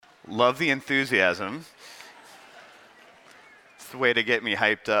Love the enthusiasm. It's the way to get me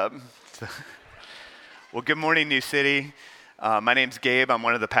hyped up. Well, good morning, New City. My name's Gabe. I'm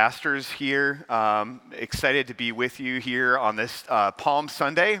one of the pastors here. Excited to be with you here on this Palm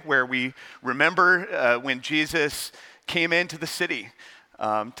Sunday, where we remember when Jesus came into the city,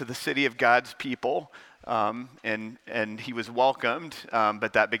 to the city of God's people. And he was welcomed,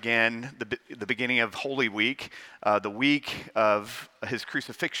 but that began the beginning of Holy Week, the week of his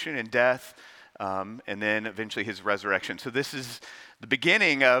crucifixion and death, and then eventually his resurrection. So this is the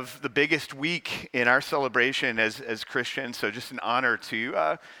beginning of the biggest week in our celebration as Christians. So just an honor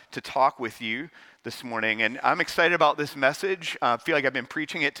to talk with you this morning. And I'm excited about this message. I feel like I've been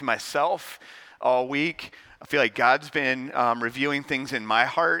preaching it to myself all week. I feel like God's been revealing things in my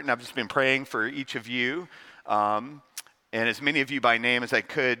heart, and I've just been praying for each of you, and as many of you by name as I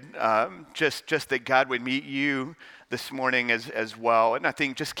could, just that God would meet you this morning as well. And I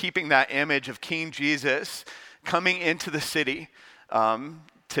think just keeping that image of King Jesus coming into the city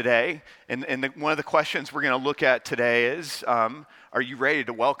today, and one of the questions we're going to look at today is, are you ready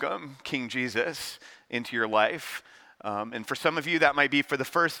to welcome King Jesus into your life? And for some of you, that might be for the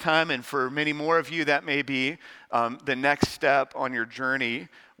first time, and for many more of you, that may be the next step on your journey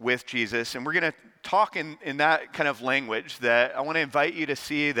with Jesus. And we're going to talk in that kind of language, that I want to invite you to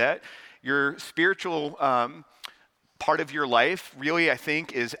see that your spiritual part of your life really, I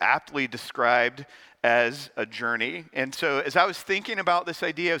think, is aptly described as a journey. And so as I was thinking about this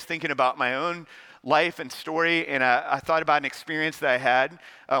idea, I was thinking about my own life and story, and I thought about an experience that I had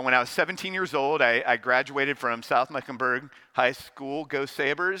when I was 17 years old. I graduated from South Mecklenburg High School. Go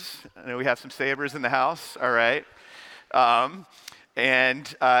Sabres! I know we have some Sabres in the house. All right.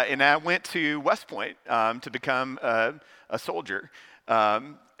 And I went to West Point to become a soldier.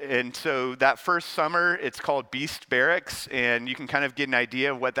 And so that first summer, it's called Beast Barracks, and you can kind of get an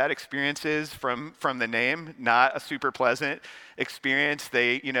idea of what that experience is from the name. Not a super pleasant experience.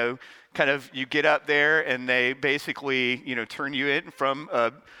 They, you get up there and they basically, turn you in from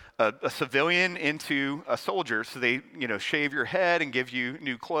a civilian into a soldier. So they, shave your head and give you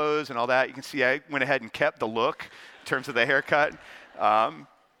new clothes and all that. You can see I went ahead and kept the look in terms of the haircut.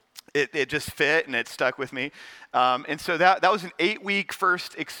 It just fit and it stuck with me. And so that was an 8-week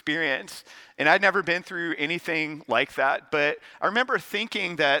first experience. And I'd never been through anything like that. But I remember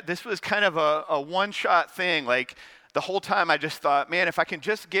thinking that this was kind of a one-shot thing. Like the whole time I just thought, man, if I can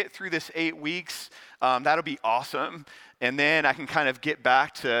just get through this 8 weeks, that'll be awesome. And then I can kind of get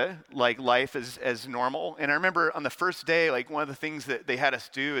back to like life as normal. And I remember on the first day, like one of the things that they had us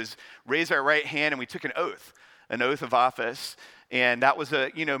do is raise our right hand, and we took an oath of office. And that was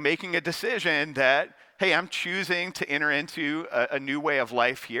making a decision that, hey, I'm choosing to enter into a new way of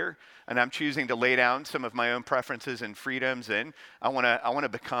life here, and I'm choosing to lay down some of my own preferences and freedoms, and I want to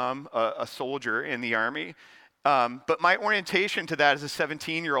become a soldier in the Army. But my orientation to that as a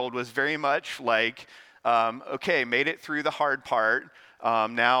 17-year-old was very much like, okay, made it through the hard part.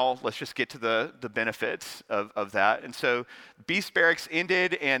 Now let's just get to the benefits of that. And so Beast Barracks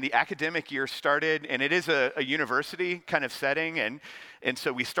ended and the academic year started, and it is a university kind of setting. And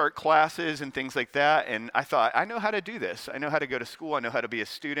so we start classes and things like that. And I thought, I know how to do this. I know how to go to school. I know how to be a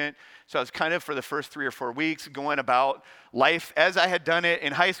student. So I was kind of, for the first 3 or 4 weeks, going about life as I had done it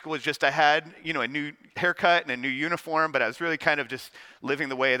in high school. It's just I had, a new haircut and a new uniform, but I was really kind of just living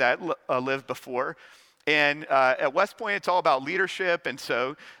the way that I lived before. And at West Point, it's all about leadership, and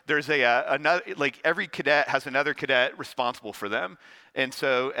so there's another, like every cadet has another cadet responsible for them. And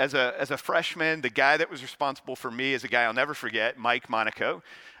so as a freshman, the guy that was responsible for me is a guy I'll never forget, Mike Monaco.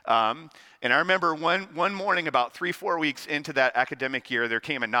 And I remember one morning, about 3-4 weeks into that academic year, there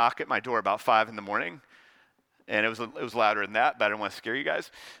came a knock at my door about 5 a.m. And it was louder than that, but I don't want to scare you guys.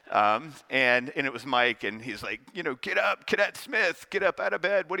 And it was Mike, and he's like, get up, Cadet Smith, get up out of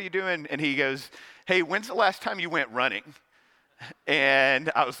bed. What are you doing? And he goes, hey, when's the last time you went running?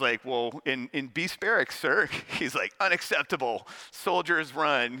 And I was like, well, in Beast Barracks, sir. He's like, unacceptable. Soldiers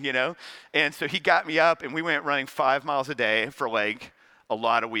run, And so he got me up, and we went running 5 miles a day for like a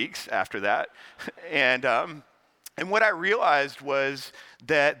lot of weeks after that. And what I realized was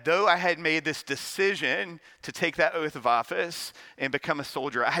that though I had made this decision to take that oath of office and become a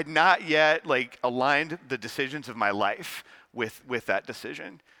soldier, I had not yet aligned the decisions of my life with that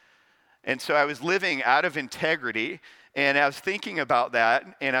decision. And so I was living out of integrity, and I was thinking about that,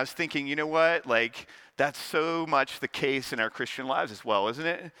 and I was thinking, you know what, that's so much the case in our Christian lives as well, isn't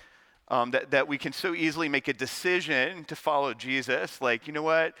it? that we can so easily make a decision to follow Jesus. Like, you know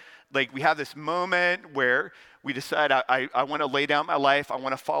what? Like, we have this moment where we decide, I want to lay down my life. I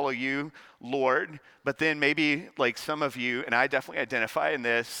want to follow you, Lord. But then maybe, like some of you, and I definitely identify in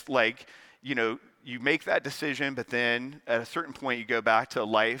this, like, you know, you make that decision, but then at a certain point you go back to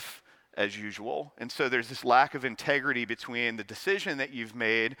life as usual. And so there's this lack of integrity between the decision that you've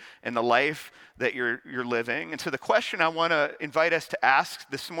made and the life that you're living. And so the question I want to invite us to ask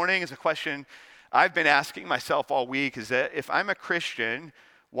this morning is a question I've been asking myself all week, is that if I'm a Christian,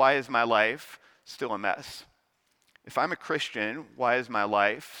 why is my life still a mess? If I'm a Christian, why is my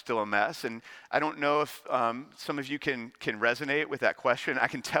life still a mess? And I don't know if some of you can resonate with that question. I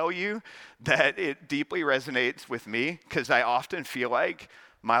can tell you that it deeply resonates with me because I often feel like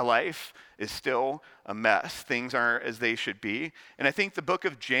my life is still a mess. Things aren't as they should be. And I think the book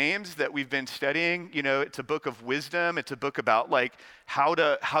of James that we've been studying, you know, it's a book of wisdom. It's a book about like how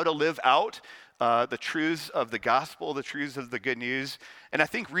to live out the truths of the gospel, the truths of the good news. And I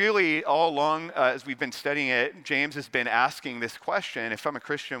think really all along as we've been studying it, James has been asking this question, if I'm a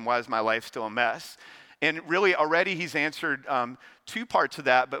Christian, why is my life still a mess? And really already he's answered two parts of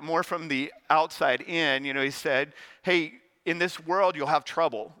that, but more from the outside in. You know, he said, hey, in this world you'll have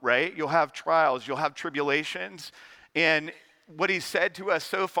trouble, right? You'll have trials, you'll have tribulations. And what he's said to us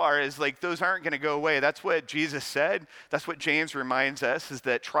so far is like, those aren't going to go away. That's what Jesus said. That's what James reminds us, is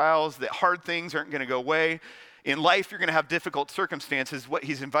that trials, that hard things aren't going to go away. In life, you're going to have difficult circumstances. What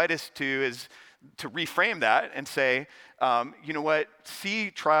he's invited us to is to reframe that and say, you know what, see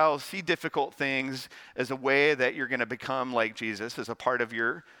trials, see difficult things as a way that you're going to become like Jesus, as a part of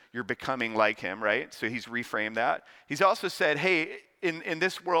your becoming like him, right? So he's reframed that. He's also said, hey, in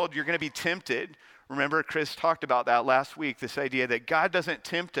this world, you're going to be tempted. Remember, Chris talked about that last week, this idea that God doesn't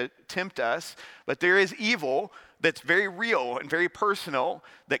tempt us, but there is evil that's very real and very personal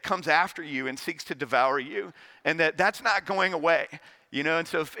that comes after you and seeks to devour you, and that's not going away. You know, and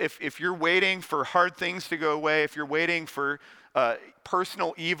so if you're waiting for hard things to go away, if you're waiting for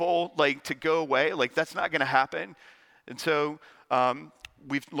personal evil like to go away, like that's not going to happen. And so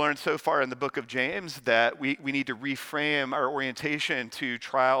we've learned so far in the book of James that we need to reframe our orientation to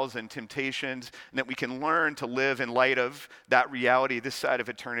trials and temptations, and that we can learn to live in light of that reality this side of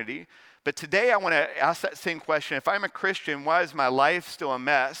eternity. But today I want to ask that same question. If I'm a Christian, why is my life still a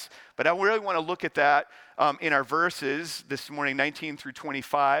mess? But I really want to look at that in our verses this morning, 19 through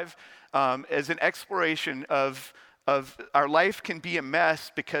 25, as an exploration of our life can be a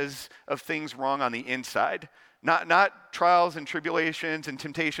mess because of things wrong on the inside. Not trials and tribulations and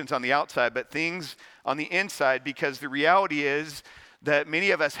temptations on the outside, but things on the inside, because the reality is that many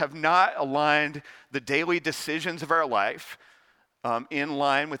of us have not aligned the daily decisions of our life in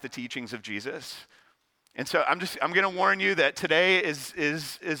line with the teachings of Jesus. And so I'm going to warn you that today is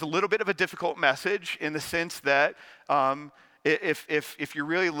a little bit of a difficult message, in the sense that if you're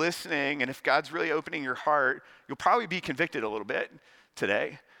really listening and if God's really opening your heart, you'll probably be convicted a little bit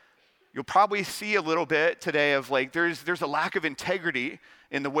today. You'll probably see a little bit today of like, there's a lack of integrity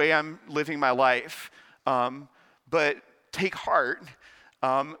in the way I'm living my life. But take heart.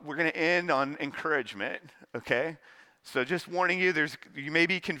 We're going to end on encouragement, okay? So just warning you, you may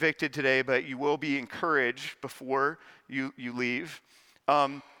be convicted today, but you will be encouraged before you leave.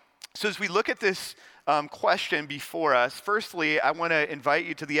 So as we look at this question before us, firstly, I want to invite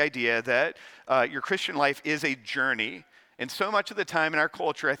you to the idea that your Christian life is a journey. And so much of the time in our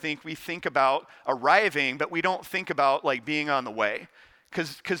culture, I think we think about arriving, but we don't think about like being on the way.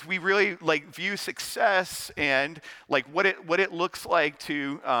 Because we really like view success and like what it looks like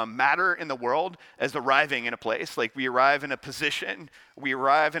to matter in the world as arriving in a place. Like we arrive in a position, we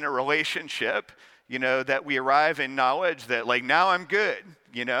arrive in a relationship, you know, that we arrive in knowledge that like now I'm good,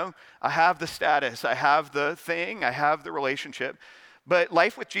 you know. I have the status, I have the thing, I have the relationship. But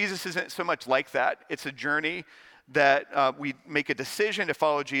life with Jesus isn't so much like that. It's a journey that we make a decision to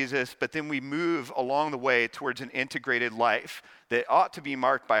follow Jesus, but then we move along the way towards an integrated life that ought to be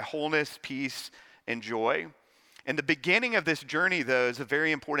marked by wholeness, peace, and joy. And the beginning of this journey, though, is a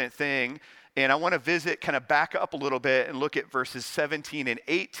very important thing. And I want to kind of back up a little bit and look at verses 17 and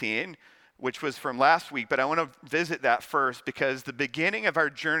 18, which was from last week. But I want to visit that first, because the beginning of our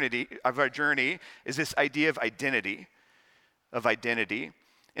journey is this idea of identity.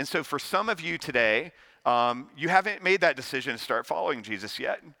 And so for some of you today, you haven't made that decision to start following Jesus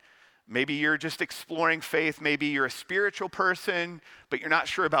yet. Maybe you're just exploring faith. Maybe you're a spiritual person, but you're not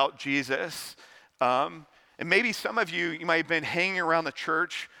sure about Jesus. And maybe some of you might have been hanging around the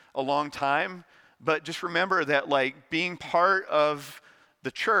church a long time, but just remember that like being part of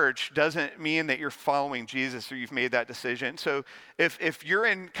the church doesn't mean that you're following Jesus or you've made that decision. So if you're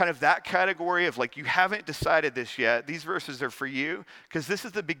in kind of that category of like you haven't decided this yet, these verses are for you because this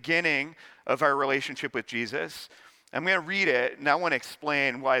is the beginning of our relationship with Jesus. I'm going to read it, and I want to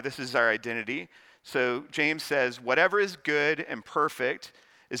explain why this is our identity. So James says, whatever is good and perfect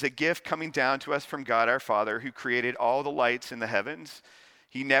is a gift coming down to us from God our Father, who created all the lights in the heavens.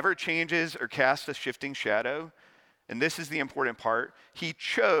 He never changes or casts a shifting shadow. And this is the important part. He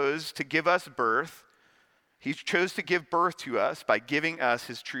chose to give us birth. He chose to give birth to us by giving us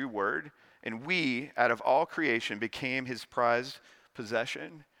his true word. And we, out of all creation, became his prized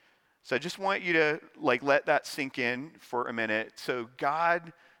possession. So I just want you to let that sink in for a minute. So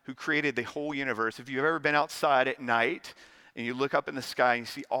God, who created the whole universe, if you've ever been outside at night and you look up in the sky and you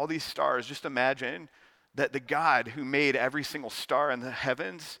see all these stars, just imagine that the God who made every single star in the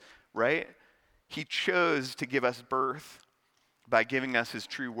heavens, right? He chose to give us birth by giving us his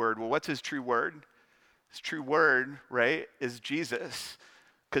true word. Well, what's his true word? His true word, right, is Jesus.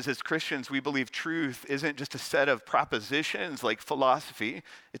 Because as Christians, we believe truth isn't just a set of propositions like philosophy.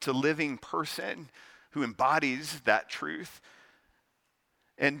 It's a living person who embodies that truth.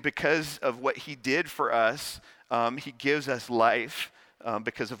 And because of what he did for us, he gives us life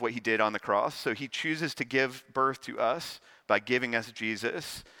because of what he did on the cross. So he chooses to give birth to us by giving us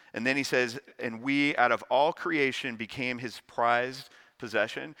Jesus. And then he says, and we out of all creation became his prized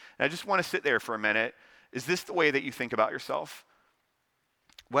possession. And I just want to sit there for a minute. Is this the way that you think about yourself?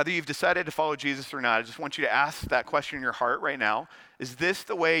 Whether you've decided to follow Jesus or not, I just want you to ask that question in your heart right now. Is this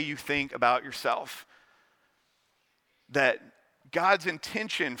the way you think about yourself? That God's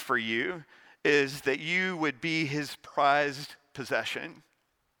intention for you is that you would be his prized possession.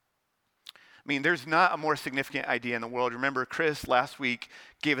 I mean, there's not a more significant idea in the world. Remember, Chris last week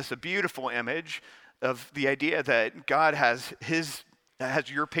gave us a beautiful image of the idea that God has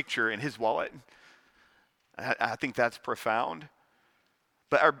your picture in his wallet. I think that's profound.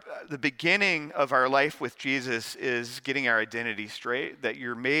 But the beginning of our life with Jesus is getting our identity straight, that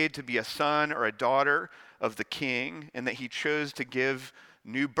you're made to be a son or a daughter of the King, and that he chose to give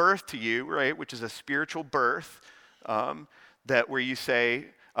new birth to you, right, which is a spiritual birth, that where you say,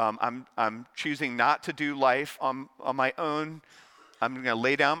 I'm choosing not to do life on my own. I'm going to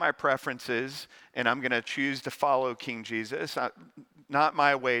lay down my preferences, and I'm going to choose to follow King Jesus. Not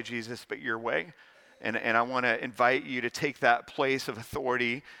my way, Jesus, but your way. And I want to invite you to take that place of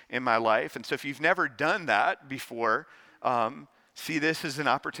authority in my life. And so if you've never done that before, see this as an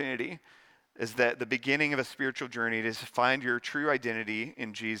opportunity, is that the beginning of a spiritual journey is to find your true identity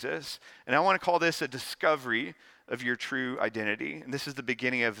in Jesus. And I want to call this a discovery of your true identity. And this is the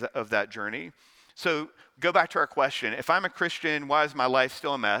beginning of that journey. So go back to our question. If I'm a Christian, why is my life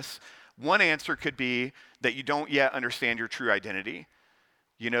still a mess? One answer could be that you don't yet understand your true identity.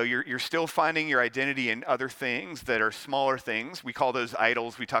 You know, you're still finding your identity in other things that are smaller things. We call those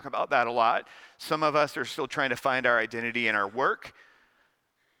idols. We talk about that a lot. Some of us are still trying to find our identity in our work.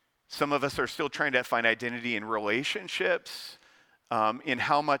 Some of us are still trying to find identity in relationships, in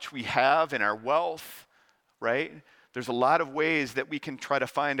how much we have, in our wealth, right? There's a lot of ways that we can try to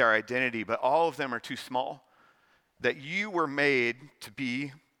find our identity, but all of them are too small. That you were made to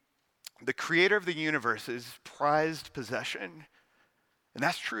be the creator of the universe's prized possession. And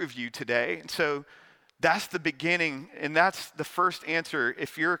that's true of you today. And so that's the beginning, and that's the first answer.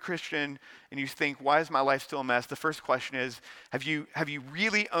 If you're a Christian and you think, why is my life still a mess? The first question is, have you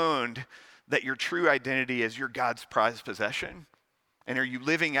really owned that your true identity is your God's prized possession? And are you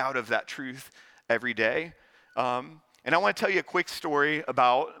living out of that truth every day? And I want to tell you a quick story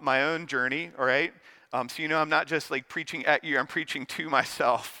about my own journey, all right? So you know I'm not just like preaching at you, I'm preaching to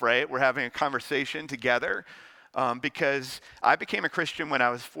myself, right? We're having a conversation together. Because I became a Christian when I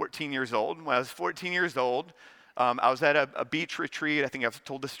was 14 years old. When I was 14 years old, I was at a beach retreat. I think I've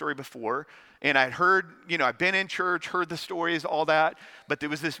told this story before. And I'd heard, I'd been in church, heard the stories, all that. But there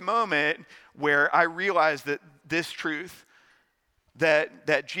was this moment where I realized that this truth,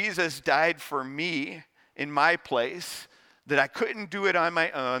 that Jesus died for me in my place, that I couldn't do it on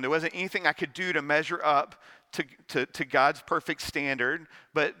my own. There wasn't anything I could do to measure up to God's perfect standard,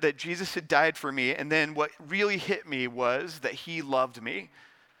 but that Jesus had died for me. And then what really hit me was that he loved me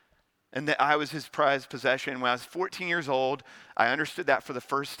and that I was his prized possession. When I was 14 years old, I understood that for the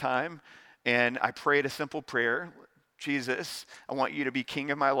first time, and I prayed a simple prayer. Jesus, I want you to be king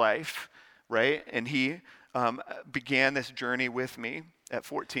of my life, right? And he began this journey with me at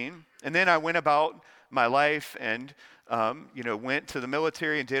 14. And then I went about my life and went to the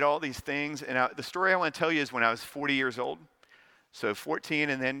military and did all these things. And the story I want to tell you is when I was 40 years old. So 14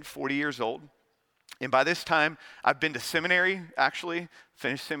 and then 40 years old. And by this time, I've been to seminary, actually,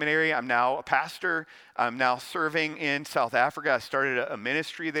 finished seminary. I'm now a pastor. I'm now serving in South Africa. I started a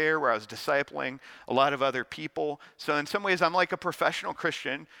ministry there where I was discipling a lot of other people. So in some ways, I'm like a professional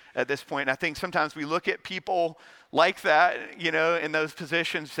Christian at this point. And I think sometimes we look at people like that, in those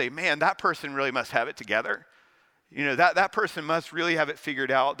positions, say, man, that person really must have it together. That person must really have it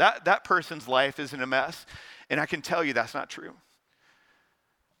figured out. That person's life isn't a mess. And I can tell you that's not true.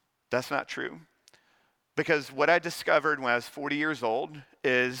 That's not true. Because what I discovered when I was 40 years old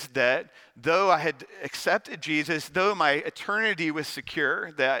is that though I had accepted Jesus, though my eternity was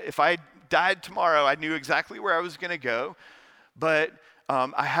secure, that if I died tomorrow, I knew exactly where I was going to go, but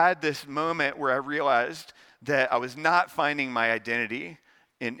I had this moment where I realized that I was not finding my identity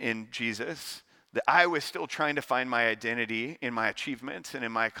in Jesus, that I was still trying to find my identity in my achievements and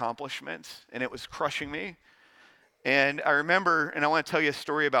in my accomplishments, and it was crushing me. And I remember, and I want to tell you a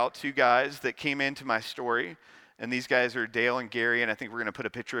story about two guys that came into my story. And these guys are Dale and Gary, and I think we're going to put a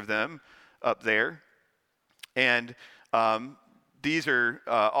picture of them up there. And these are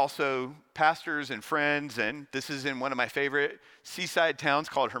also pastors and friends, and this is in one of my favorite seaside towns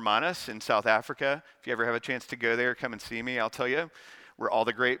called Hermanus in South Africa. If you ever have a chance to go there, come and see me. I'll tell you where all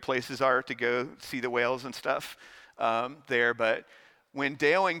the great places are to go see the whales and stuff there. But when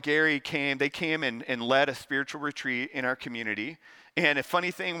Dale and Gary came, they came and led a spiritual retreat in our community. And a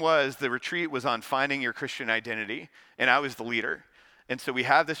funny thing was, the retreat was on finding your Christian identity, and I was the leader. And so we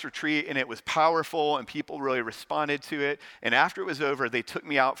had this retreat, and it was powerful, and people really responded to it. And after it was over, they took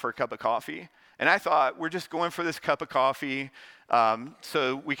me out for a cup of coffee. And I thought, we're just going for this cup of coffee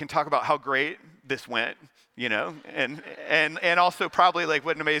so we can talk about how great this went, and also probably like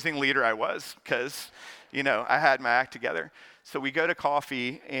what an amazing leader I was, because, I had my act together. So we go to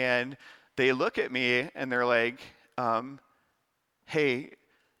coffee, and they look at me, and they're like, hey,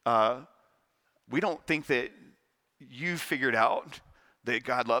 we don't think that you've figured out that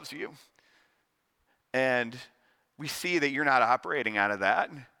God loves you. And we see that you're not operating out of that,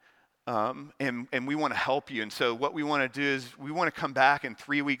 and we want to help you. And so what we want to do is we want to come back in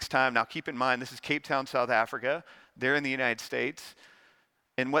 3 weeks' time. Now, keep in mind, this is Cape Town, South Africa. They're in the United States.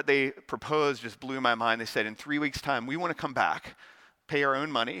 And what they proposed just blew my mind. They said, in 3 weeks' time, we want to come back, pay our own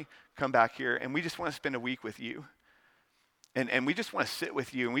money, come back here, and we just want to spend a week with you. And we just want to sit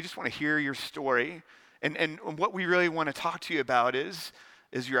with you, and we just want to hear your story. And what we really want to talk to you about is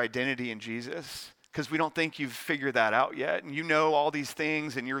your identity in Jesus, because we don't think you've figured that out yet. And you know all these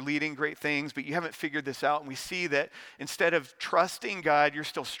things, and you're leading great things, but you haven't figured this out. And we see that instead of trusting God, you're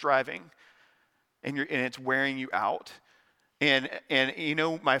still striving, and it's wearing you out. And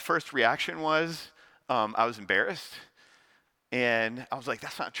my first reaction was I was embarrassed. And I was like,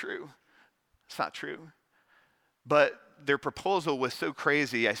 that's not true. It's not true. But their proposal was so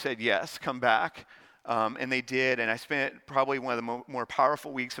crazy, I said, yes, come back. And they did. And I spent probably one of the more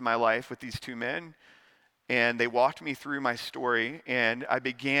powerful weeks of my life with these two men. And they walked me through my story. And I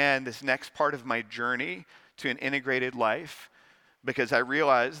began this next part of my journey to an integrated life, because I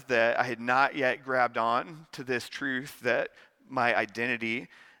realized that I had not yet grabbed on to this truth that my identity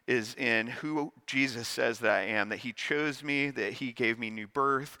is in who Jesus says that I am, that he chose me, that he gave me new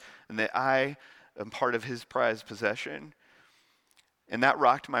birth, and that I am part of his prized possession. And that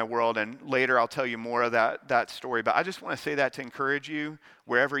rocked my world, and later I'll tell you more of that story. But I just want to say that to encourage you,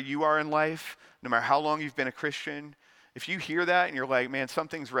 wherever you are in life, no matter how long you've been a Christian, if you hear that and you're like, man,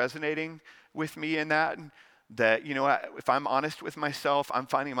 something's resonating with me in that, if I'm honest with myself, I'm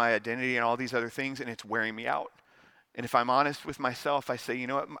finding my identity in all these other things, and it's wearing me out. And if I'm honest with myself, I say,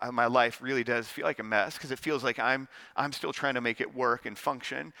 my life really does feel like a mess, because it feels like I'm still trying to make it work and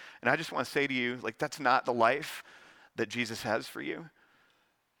function. And I just want to say to you, that's not the life that Jesus has for you.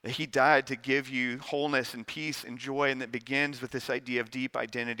 That he died to give you wholeness and peace and joy, and that begins with this idea of deep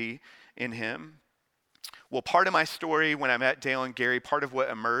identity in him. Well, part of my story when I met Dale and Gary, part of what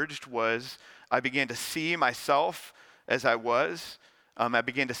emerged was I began to see myself as I was. I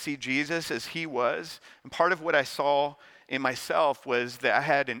began to see Jesus as he was. And part of what I saw in myself was that I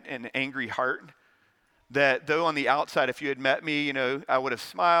had an angry heart. That though on the outside, if you had met me, I would have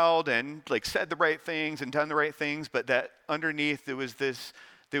smiled and said the right things and done the right things, but that underneath there was this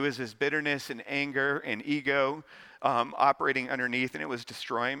bitterness and anger and ego operating underneath, and it was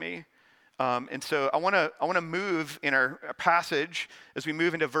destroying me. And so I want to move in our passage as we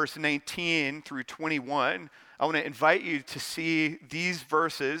move into verse 19 through 21. I want to invite you to see these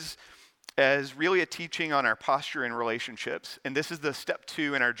verses as really a teaching on our posture in relationships. And this is the step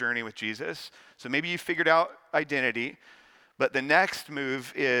 2 in our journey with Jesus. So maybe you figured out identity, but the next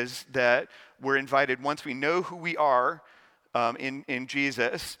move is that we're invited, once we know who we are, in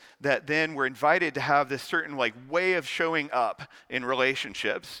Jesus, that then we're invited to have this certain like way of showing up in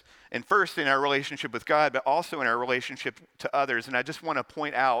relationships. And first in our relationship with God, but also in our relationship to others. And I just want to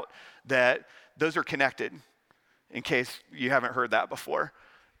point out that those are connected, in case you haven't heard that before,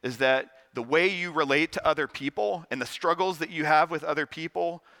 is that the way you relate to other people and the struggles that you have with other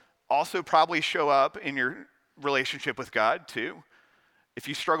people also probably show up in your relationship with God too. If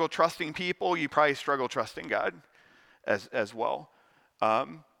you struggle trusting people, you probably struggle trusting God as well.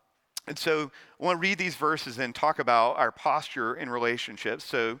 And so I want to read these verses and talk about our posture in relationships.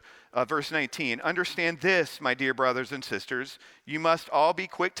 So verse 19, understand this, my dear brothers and sisters, you must all be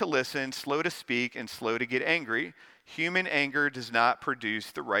quick to listen, slow to speak, and slow to get angry. Human anger does not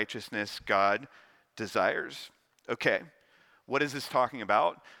produce the righteousness God desires. Okay, what is this talking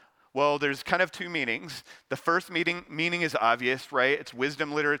about? Well, there's kind of two meanings. The first meaning is obvious, right? It's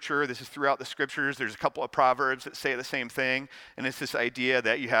wisdom literature. This is throughout the scriptures. There's a couple of proverbs that say the same thing. And it's this idea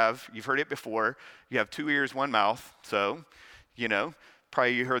that you've heard it before, you have 2 ears, 1 mouth. So,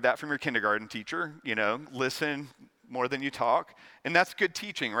 probably you heard that from your kindergarten teacher, listen more than you talk. And that's good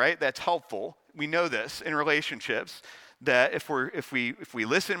teaching, right? That's helpful. We know this in relationships, that if we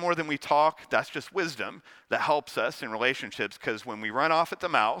listen more than we talk, that's just wisdom that helps us in relationships, because when we run off at the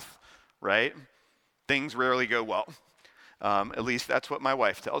mouth, right, things rarely go well. At least that's what my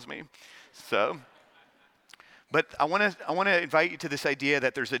wife tells me. So, but I want to invite you to this idea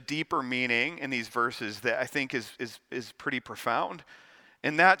that there's a deeper meaning in these verses that I think is pretty profound.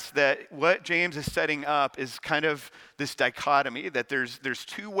 And that's that what James is setting up is kind of this dichotomy, that there's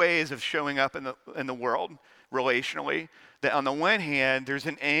two ways of showing up in the world relationally. That on the one hand, there's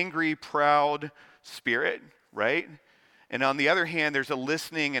an angry, proud spirit, right? And on the other hand, there's a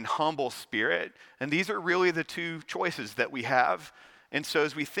listening and humble spirit. And these are really the two choices that we have. And so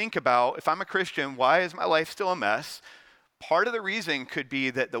as we think about, if I'm a Christian, why is my life still a mess? Part of the reason could be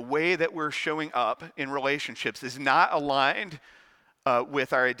that the way that we're showing up in relationships is not aligned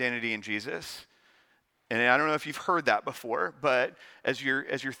with our identity in Jesus. And I don't know if you've heard that before, but as you're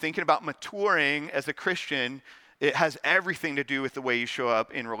thinking about maturing as a Christian, it has everything to do with the way you show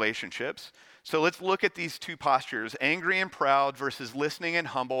up in relationships. So let's look at these two postures, angry and proud versus listening and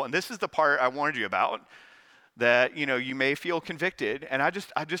humble. And this is the part I warned you about, that you may feel convicted. And I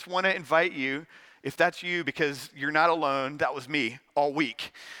just want to invite you, if that's you, because you're not alone, that was me all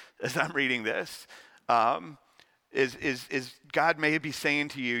week as I'm reading this. Is God may be saying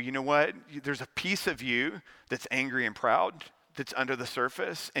to you, you know what, there's a piece of you that's angry and proud that's under the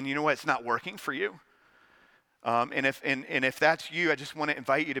surface, and you know what, it's not working for you. And if that's you, I just want to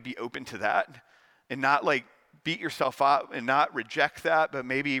invite you to be open to that and not like beat yourself up and not reject that, but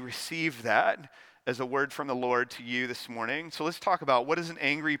maybe receive that as a word from the Lord to you this morning. So let's talk about, what does an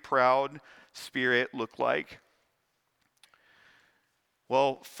angry, proud spirit look like?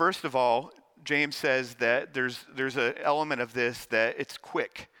 Well, first of all, James says that there's an element of this that it's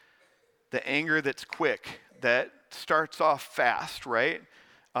quick. The anger that's quick, that starts off fast, right?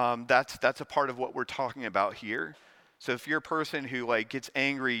 That's a part of what we're talking about here. So if you're a person who gets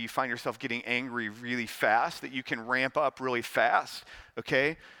angry, you find yourself getting angry really fast, that you can ramp up really fast,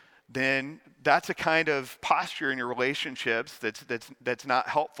 okay? Then that's a kind of posture in your relationships that's not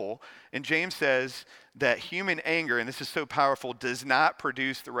helpful. And James says that human anger, and this is so powerful, does not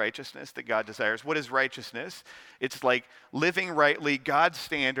produce the righteousness that God desires. What is righteousness? It's like living rightly, God's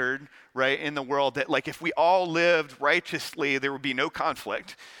standard, right, in the world, that if we all lived righteously, there would be no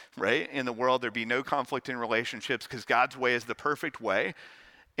conflict, right? In the world, there'd be no conflict in relationships because God's way is the perfect way.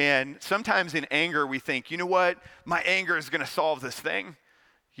 And sometimes in anger, we think, you know what? My anger is going to solve this thing.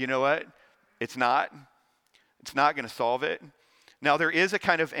 You know what? It's not. It's not going to solve it. Now, there is a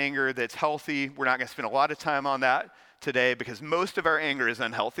kind of anger that's healthy. We're not going to spend a lot of time on that today because most of our anger is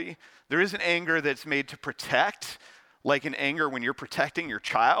unhealthy. There is an anger that's made to protect, like an anger when you're protecting your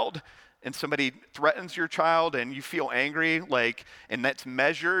child and somebody threatens your child and you feel angry, and that's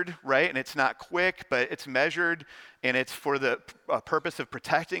measured, right? And it's not quick, but it's measured, and it's for the purpose of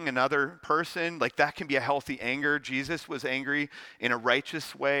protecting another person. That can be a healthy anger. Jesus was angry in a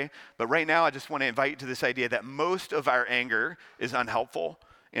righteous way. But right now, I just want to invite you to this idea that most of our anger is unhelpful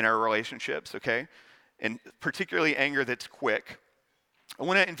in our relationships, okay? And particularly anger that's quick. I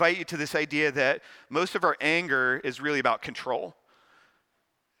want to invite you to this idea that most of our anger is really about control.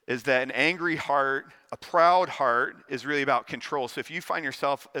 Is that an angry heart, a proud heart, is really about control. So if you find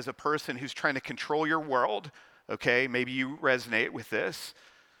yourself as a person who's trying to control your world, okay, maybe you resonate with this,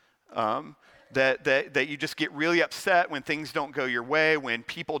 that you just get really upset when things don't go your way, when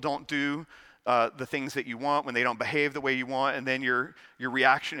people don't do the things that you want, when they don't behave the way you want, and then your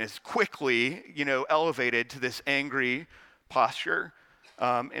reaction is quickly, elevated to this angry posture.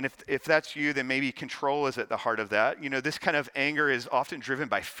 And if that's you, then maybe control is at the heart of that. This kind of anger is often driven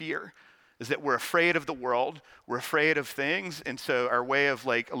by fear, is that we're afraid of the world, we're afraid of things, and so our way of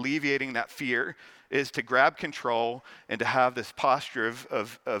alleviating that fear is to grab control and to have this posture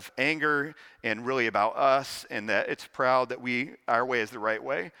of anger and really about us, and that it's proud that our way is the right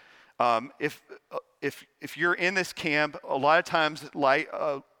way. If you're in this camp, a lot of times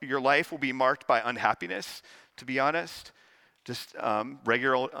your life will be marked by unhappiness, to be honest, just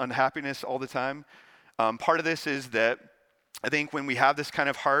regular unhappiness all the time. Part of this is that I think when we have this kind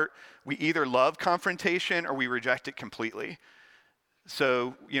of heart, we either love confrontation or we reject it completely.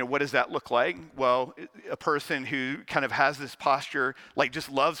 So, what does that look like? Well, a person who kind of has this posture,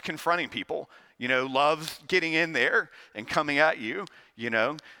 just loves confronting people, loves getting in there and coming at you,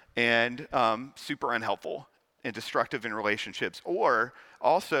 and super unhelpful and destructive in relationships. Or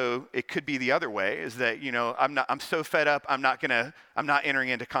also, it could be the other way, is that, I'm so fed up, I'm not entering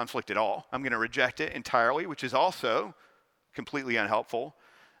into conflict at all. I'm going to reject it entirely, which is also completely unhelpful.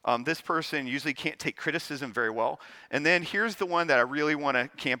 This person usually can't take criticism very well. And then here's the one that I really want to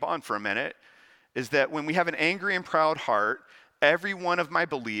camp on for a minute, is that when we have an angry and proud heart, every one of my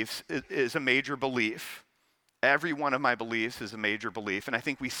beliefs is a major belief. Every one of my beliefs is a major belief. And I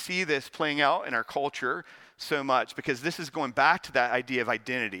think we see this playing out in our culture so much, because this is going back to that idea of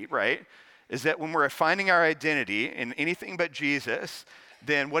identity, right? Is that when we're finding our identity in anything but Jesus,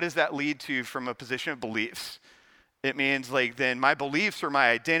 then what does that lead to from a position of beliefs? It means then my beliefs are my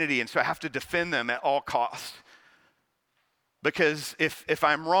identity, and so I have to defend them at all costs. Because if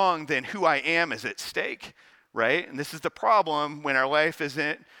I'm wrong, then who I am is at stake, right? And this is the problem when our life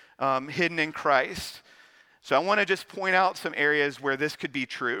isn't hidden in Christ. So I want to just point out some areas where this could be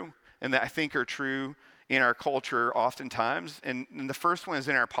true, and that I think are true in our culture oftentimes. And the first one is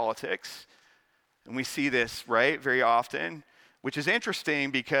in our politics. And we see this, right, very often. Which is interesting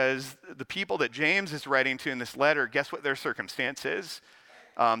because the people that James is writing to in this letter, guess what their circumstance is?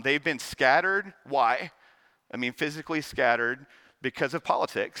 They've been scattered. Why? Physically scattered because of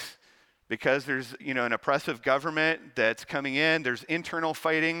politics. Because there's, an oppressive government that's coming in. There's internal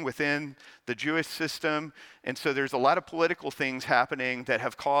fighting within the Jewish system. And so there's a lot of political things happening that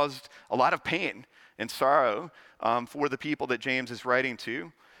have caused a lot of pain and sorrow for the people that James is writing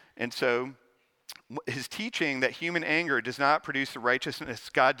to. And so his teaching that human anger does not produce the righteousness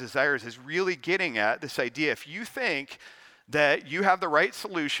God desires is really getting at this idea. If you think that you have the right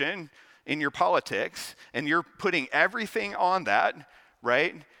solution in your politics and you're putting everything on that,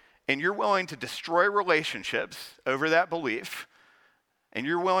 right, and you're willing to destroy relationships over that belief, and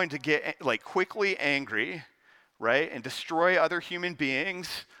you're willing to get quickly angry, right, and destroy other human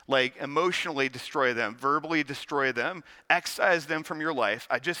beings, emotionally destroy them, verbally destroy them, excise them from your life,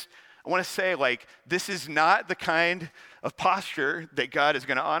 I want to say, this is not the kind of posture that God is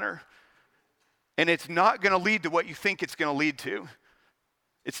going to honor. And it's not going to lead to what you think it's going to lead to.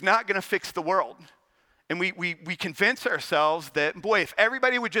 It's not going to fix the world. And we convince ourselves that, boy, if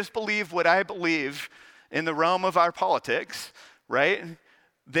everybody would just believe what I believe in the realm of our politics, right,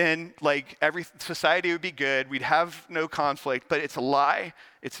 then every society would be good. We'd have no conflict. But it's a lie.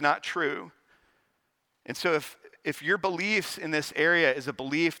 It's not true. And so if your beliefs in this area is a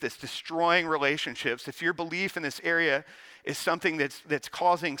belief that's destroying relationships, if your belief in this area is something that's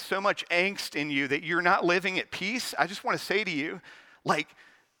causing so much angst in you that you're not living at peace, I just want to say to you,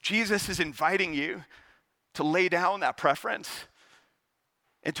 Jesus is inviting you to lay down that preference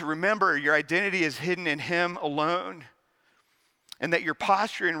and to remember your identity is hidden in him alone, and that your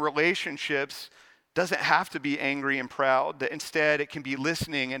posture in relationships doesn't have to be angry and proud, that instead it can be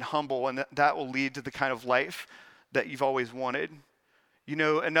listening and humble, and that will lead to the kind of life that you've always wanted.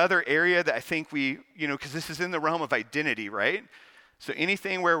 Another area that I think because this is in the realm of identity, right? So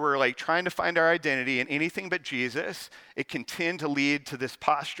anything where we're trying to find our identity in anything but Jesus, it can tend to lead to this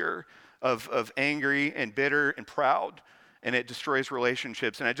posture of angry and bitter and proud, and it destroys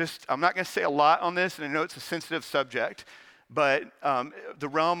relationships. And I'm not going to say a lot on this, and I know it's a sensitive subject, but the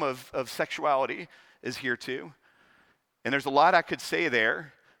realm of sexuality is here too. And there's a lot I could say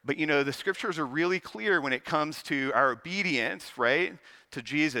there. But the scriptures are really clear when it comes to our obedience, right, to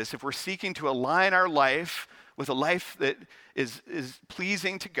Jesus. If we're seeking to align our life with a life that is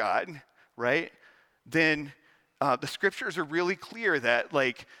pleasing to God, right, then the scriptures are really clear that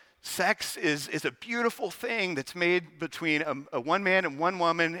sex is a beautiful thing that's made between a one man and one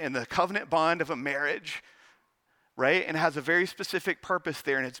woman in the covenant bond of a marriage, right, and has a very specific purpose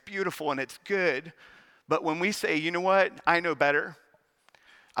there, and it's beautiful and it's good. But when we say, you know what, I know better.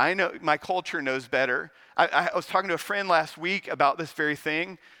 I know my culture knows better. I was talking to a friend last week about this very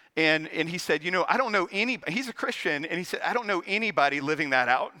thing, And he said, I don't know anybody. He's a Christian, and he said, I don't know anybody living that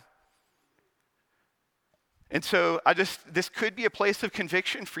out. And so this could be a place of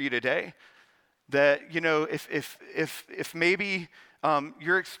conviction for you today. That, if maybe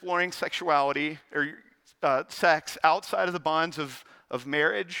you're exploring sexuality or sex outside of the bonds of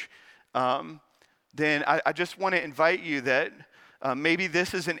marriage, then I just want to invite you that maybe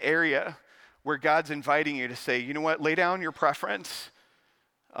this is an area where God's inviting you to say, you know what, lay down your preference,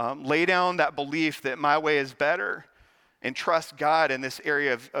 lay down that belief that my way is better, and trust God in this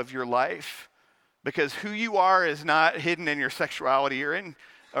area of your life. Because who you are is not hidden in your sexuality or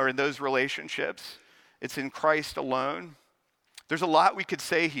in those relationships. It's in Christ alone. There's a lot we could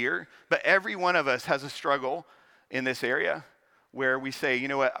say here, but every one of us has a struggle in this area where we say, you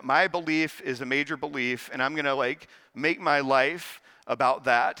know what, my belief is a major belief, and I'm going to make my life about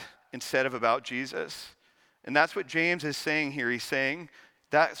that instead of about Jesus. And that's what James is saying here. He's saying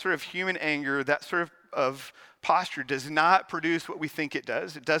that sort of human anger, that sort of posture does not produce what we think it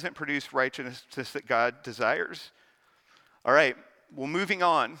does. It doesn't produce righteousness that God desires. All right, well, moving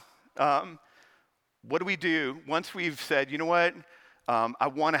on. What do we do once we've said, you know what, I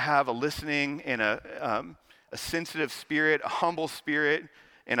want to have a listening and a sensitive spirit, a humble spirit,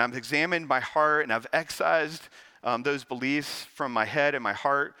 and I've examined my heart and I've excised those beliefs from my head and my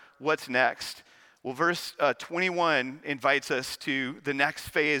heart. What's next? Well, verse 21 invites us to the next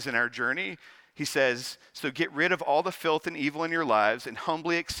phase in our journey. He says, so get rid of all the filth and evil in your lives and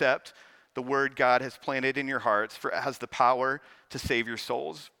humbly accept the word God has planted in your hearts, for it has the power to save your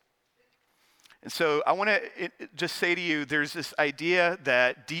souls. And so I want to just say to you, there's this idea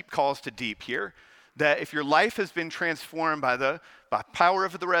that deep calls to deep here, that if your life has been transformed by power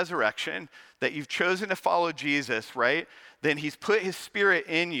of the resurrection, that you've chosen to follow Jesus, right? Then he's put his spirit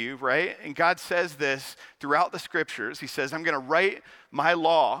in you, right? And God says this throughout the scriptures. He says, I'm going to write my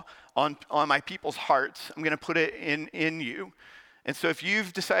law on my people's hearts. I'm going to put it in you. And so if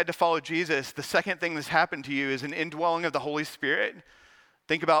you've decided to follow Jesus, the second thing that's happened to you is an indwelling of the Holy Spirit.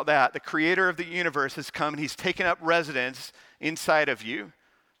 Think about that. The creator of the universe has come and he's taken up residence inside of you.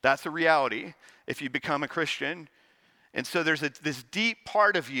 That's a reality if you become a Christian. And so there's this deep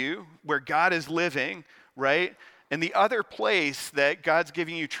part of you where God is living, right? And the other place that God's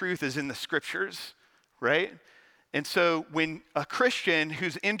giving you truth is in the scriptures, right? And so when a Christian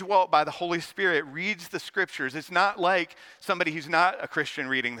who's indwelt by the Holy Spirit reads the scriptures, it's not like somebody who's not a Christian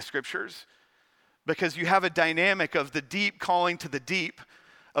reading the scriptures, because you have a dynamic of the deep calling to the deep,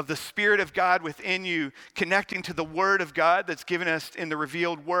 of the Spirit of God within you connecting to the Word of God that's given us in the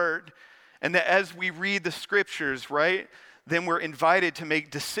revealed Word. And that as we read the scriptures, right, then we're invited to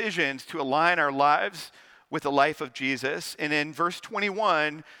make decisions to align our lives with the life of Jesus. And in verse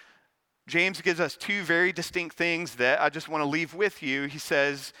 21, James gives us two very distinct things that I just want to leave with you. He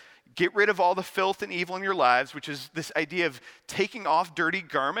says, get rid of all the filth and evil in your lives, which is this idea of taking off dirty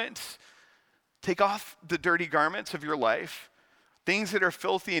garments. Take off the dirty garments of your life, things that are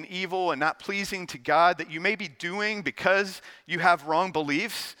filthy and evil and not pleasing to God that you may be doing because you have wrong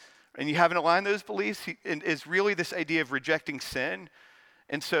beliefs and you haven't aligned those beliefs, is really this idea of rejecting sin.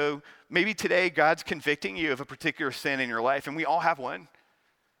 And so maybe today God's convicting you of a particular sin in your life, and we all have one.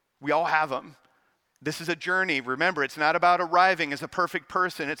 We all have them. This is a journey. Remember, it's not about arriving as a perfect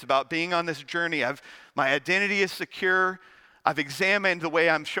person. It's about being on this journey. My identity is secure. I've examined the way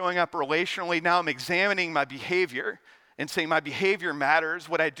I'm showing up relationally. Now I'm examining my behavior and saying my behavior matters.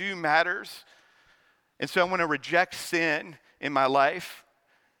 What I do matters. And so I want to reject sin in my life,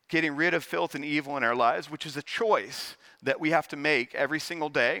 getting rid of filth and evil in our lives, which is a choice that we have to make every single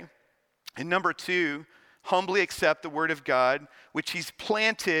day. And number two, humbly accept the word of God, which he's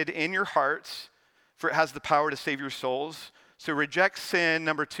planted in your hearts, for it has the power to save your souls. So reject sin.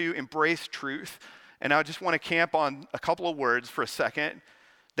 Number two, embrace truth. And I just want to camp on a couple of words for a second,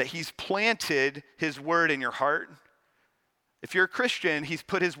 that he's planted his word in your heart. If you're a Christian, he's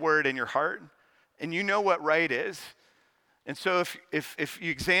put his word in your heart, and you know what right is. And so if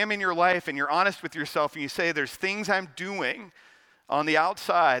you examine your life and you're honest with yourself and you say, there's things I'm doing on the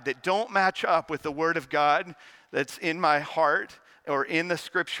outside that don't match up with the word of God that's in my heart or in the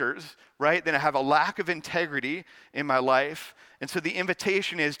scriptures, right? Then I have a lack of integrity in my life. And so the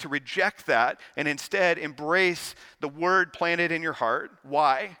invitation is to reject that and instead embrace the word planted in your heart.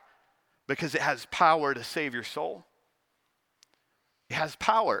 Why? Because it has power to save your soul. It has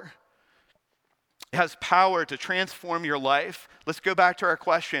power. It has power to transform your life. Let's go back to our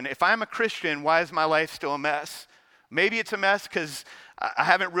question. If I'm a Christian, why is my life still a mess? Maybe it's a mess because I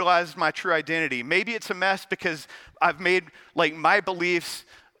haven't realized my true identity. Maybe it's a mess because I've made my beliefs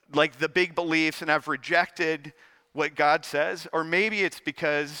like the big beliefs, and I've rejected what God says, or maybe it's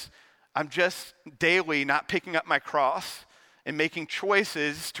because I'm just daily not picking up my cross and making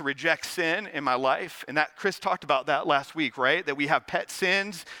choices to reject sin in my life. And that Chris talked about that last week, right? That we have pet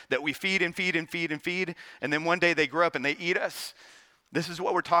sins that we feed and feed and feed and feed, and then one day they grow up and they eat us. This is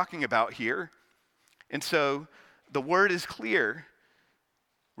what we're talking about here. And so the word is clear.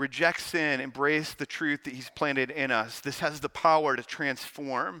 Reject sin, embrace the truth that he's planted in us. This has the power to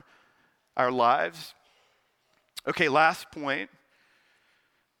transform our lives. Okay, last point.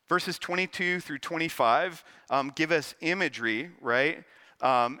 Verses 22 through 25 give us imagery, right?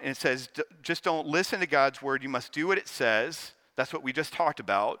 And it says, just don't listen to God's word. You must do what it says. That's what we just talked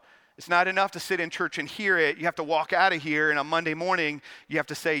about. It's not enough to sit in church and hear it. You have to walk out of here, and on Monday morning, you have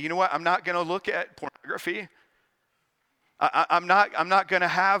to say, you know what? I'm not going to look at pornography. I'm not going to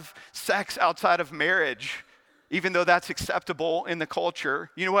have sex outside of marriage, even though that's acceptable in the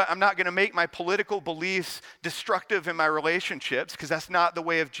culture. You know what? I'm not going to make my political beliefs destructive in my relationships, because that's not the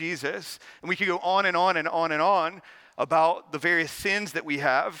way of Jesus. And we could go on and on and on and on about the various sins that we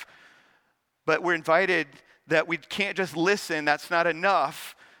have, but we're invited that we can't just listen. That's not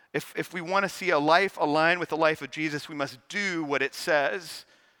enough. If we want to see a life aligned with the life of Jesus, we must do what it says.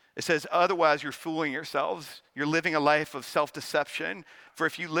 It says, otherwise you're fooling yourselves. You're living a life of self-deception. For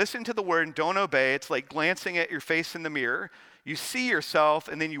if you listen to the word and don't obey, it's like glancing at your face in the mirror. You see yourself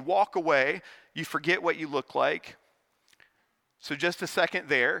and then you walk away. You forget what you look like. So just a second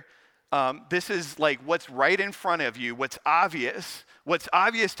there. This is like what's right in front of you, what's obvious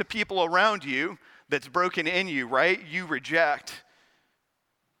to people around you that's broken in you, right? You reject.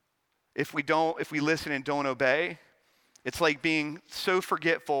 If we listen and don't obey, it's like being so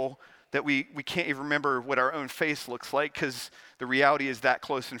forgetful that we can't even remember what our own face looks like, because the reality is that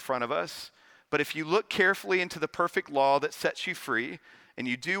close in front of us. But if you look carefully into the perfect law that sets you free, and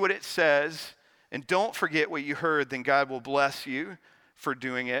you do what it says, and don't forget what you heard, then God will bless you for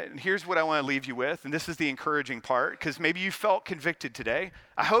doing it. And here's what I want to leave you with, and this is the encouraging part, because maybe you felt convicted today.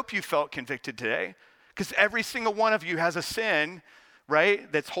 I hope you felt convicted today, because every single one of you has a sin,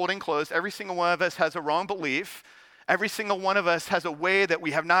 right, that's holding close. Every single one of us has a wrong belief. Every single one of us has a way that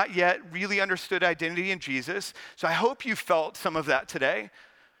we have not yet really understood identity in Jesus. So I hope you felt some of that today.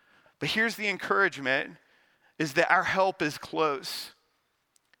 But here's the encouragement, is that our help is close.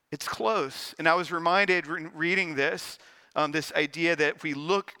 It's close. And I was reminded reading this idea that if we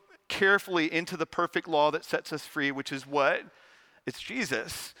look carefully into the perfect law that sets us free, which is what? It's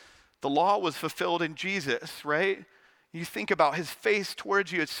Jesus. The law was fulfilled in Jesus, right? You think about his face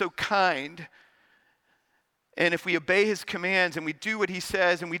towards you, it's so kind. And if we obey his commands and we do what he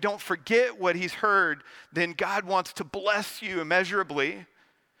says and we don't forget what he's heard, then God wants to bless you immeasurably.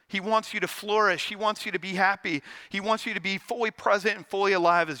 He wants you to flourish. He wants you to be happy. He wants you to be fully present and fully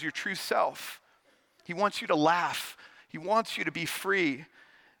alive as your true self. He wants you to laugh. He wants you to be free.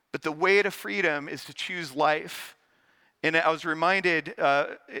 But the way to freedom is to choose life. And I was reminded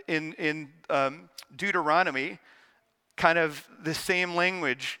in Deuteronomy, kind of the same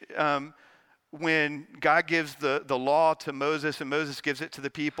language, when God gives the law to Moses and Moses gives it to the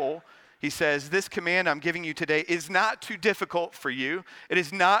people. He says, this command I'm giving you today is not too difficult for you. It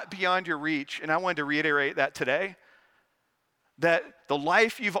is not beyond your reach. And I wanted to reiterate that today. That the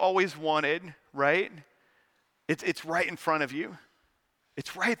life you've always wanted, right? It's right in front of you.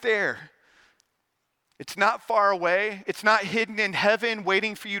 It's right there. It's not far away. It's not hidden in heaven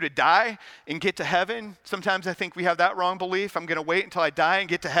waiting for you to die and get to heaven. Sometimes I think we have that wrong belief. I'm going to wait until I die and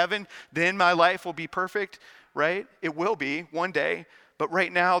get to heaven. Then my life will be perfect, right? It will be one day. But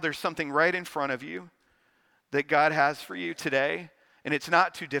right now there's something right in front of you that God has for you today. And it's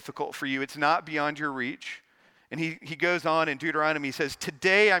not too difficult for you. It's not beyond your reach. And he goes on in Deuteronomy, he says,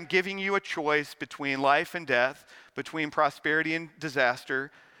 today I'm giving you a choice between life and death, between prosperity and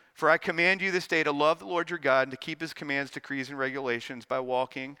disaster. For I command you this day to love the Lord your God and to keep his commands, decrees, and regulations by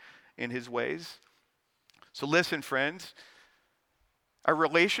walking in his ways. So listen, friends, our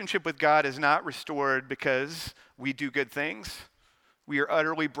relationship with God is not restored because we do good things. We are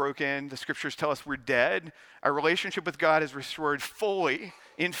utterly broken. The scriptures tell us we're dead. Our relationship with God is restored fully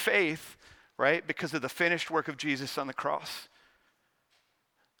in faith, right? Because of the finished work of Jesus on the cross.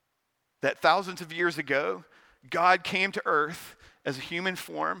 That thousands of years ago, God came to earth as a human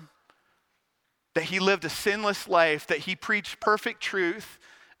form, that he lived a sinless life, that he preached perfect truth,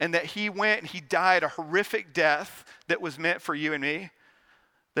 and that he went and he died a horrific death that was meant for you and me,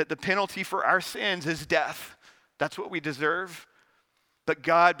 that the penalty for our sins is death. That's what we deserve. But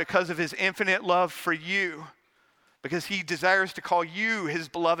God, because of his infinite love for you, because he desires to call you his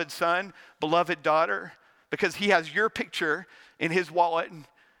beloved son, beloved daughter, because he has your picture in his wallet,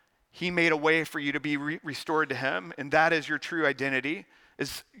 He made a way for you to be restored to him, and that is your true identity,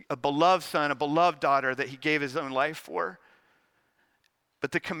 is a beloved son, a beloved daughter that he gave his own life for.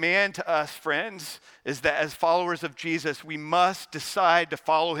 But the command to us, friends, is that as followers of Jesus, we must decide to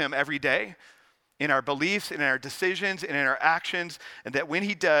follow him every day in our beliefs, in our decisions, and in our actions, and that when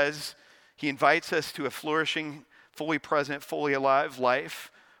he does, he invites us to a flourishing, fully present, fully alive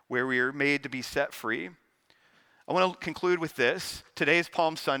life where we are made to be set free. I want to conclude with this. Today is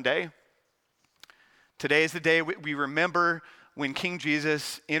Palm Sunday. Today is the day we remember when King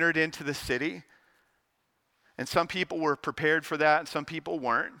Jesus entered into the city. And some people were prepared for that and some people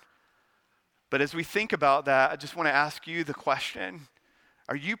weren't. But as we think about that, I just want to ask you the question,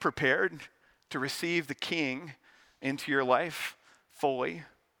 are you prepared to receive the King into your life fully?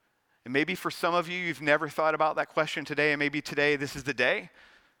 And maybe for some of you, you've never thought about that question today, and maybe today, this is the day.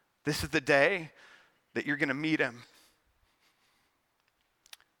 This is the day that you're going to meet him.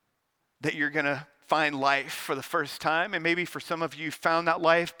 That you're going to find life for the first time. And maybe for some of you, you've found that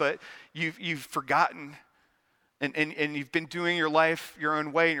life, but you've forgotten. And you've been doing your life your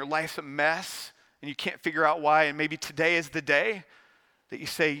own way, and your life's a mess, and you can't figure out why. And maybe today is the day that you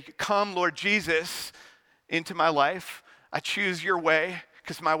say, come, Lord Jesus, into my life. I choose your way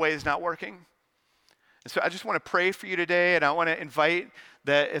because my way is not working. And so I just want to pray for you today, and I want to invite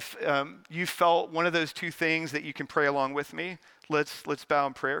that if you felt one of those two things, that you can pray along with me. Let's bow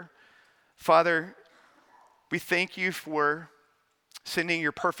in prayer. Father, we thank you for sending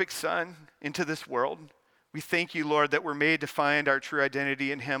your perfect Son into this world. We thank you, Lord, that we're made to find our true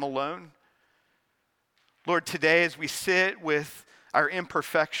identity in him alone. Lord, today as we sit with our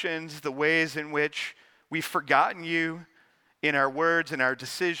imperfections, the ways in which we've forgotten you in our words, in our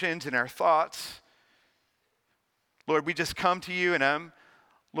decisions, in our thoughts, Lord, we just come to you, and I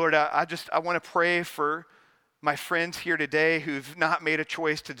want to pray for my friends here today who've not made a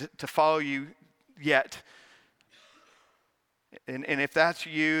choice to follow you yet. And if that's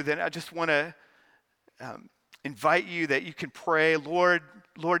you, then I just want to invite you that you can pray, Lord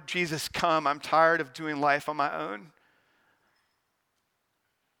Jesus, come. I'm tired of doing life on my own.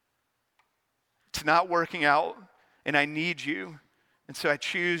 It's not working out, and I need you. And so I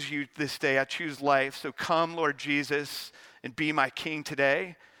choose you this day. I choose life. So come, Lord Jesus, and be my King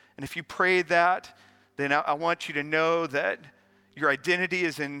today. And if you prayed that, then I want you to know that your identity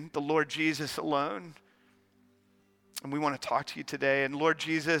is in the Lord Jesus alone. And we want to talk to you today. And Lord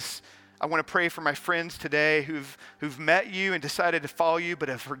Jesus, I want to pray for my friends today who've met you and decided to follow you but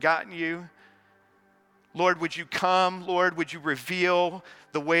have forgotten you. Lord, would you come? Lord, would you reveal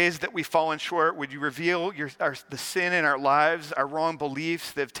the ways that we've fallen short? Would you reveal the sin in our lives, our wrong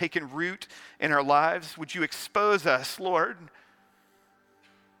beliefs that have taken root in our lives? Would you expose us, Lord,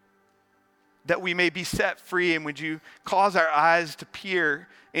 that we may be set free? And would you cause our eyes to peer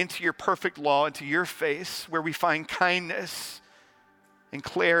into your perfect law, into your face, where we find kindness and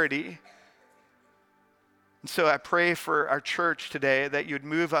clarity? And so I pray for our church today that you'd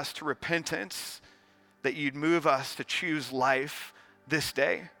move us to repentance, that you'd move us to choose life this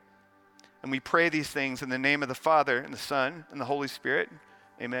day. And we pray these things in the name of the Father and the Son and the Holy Spirit.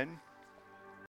 Amen.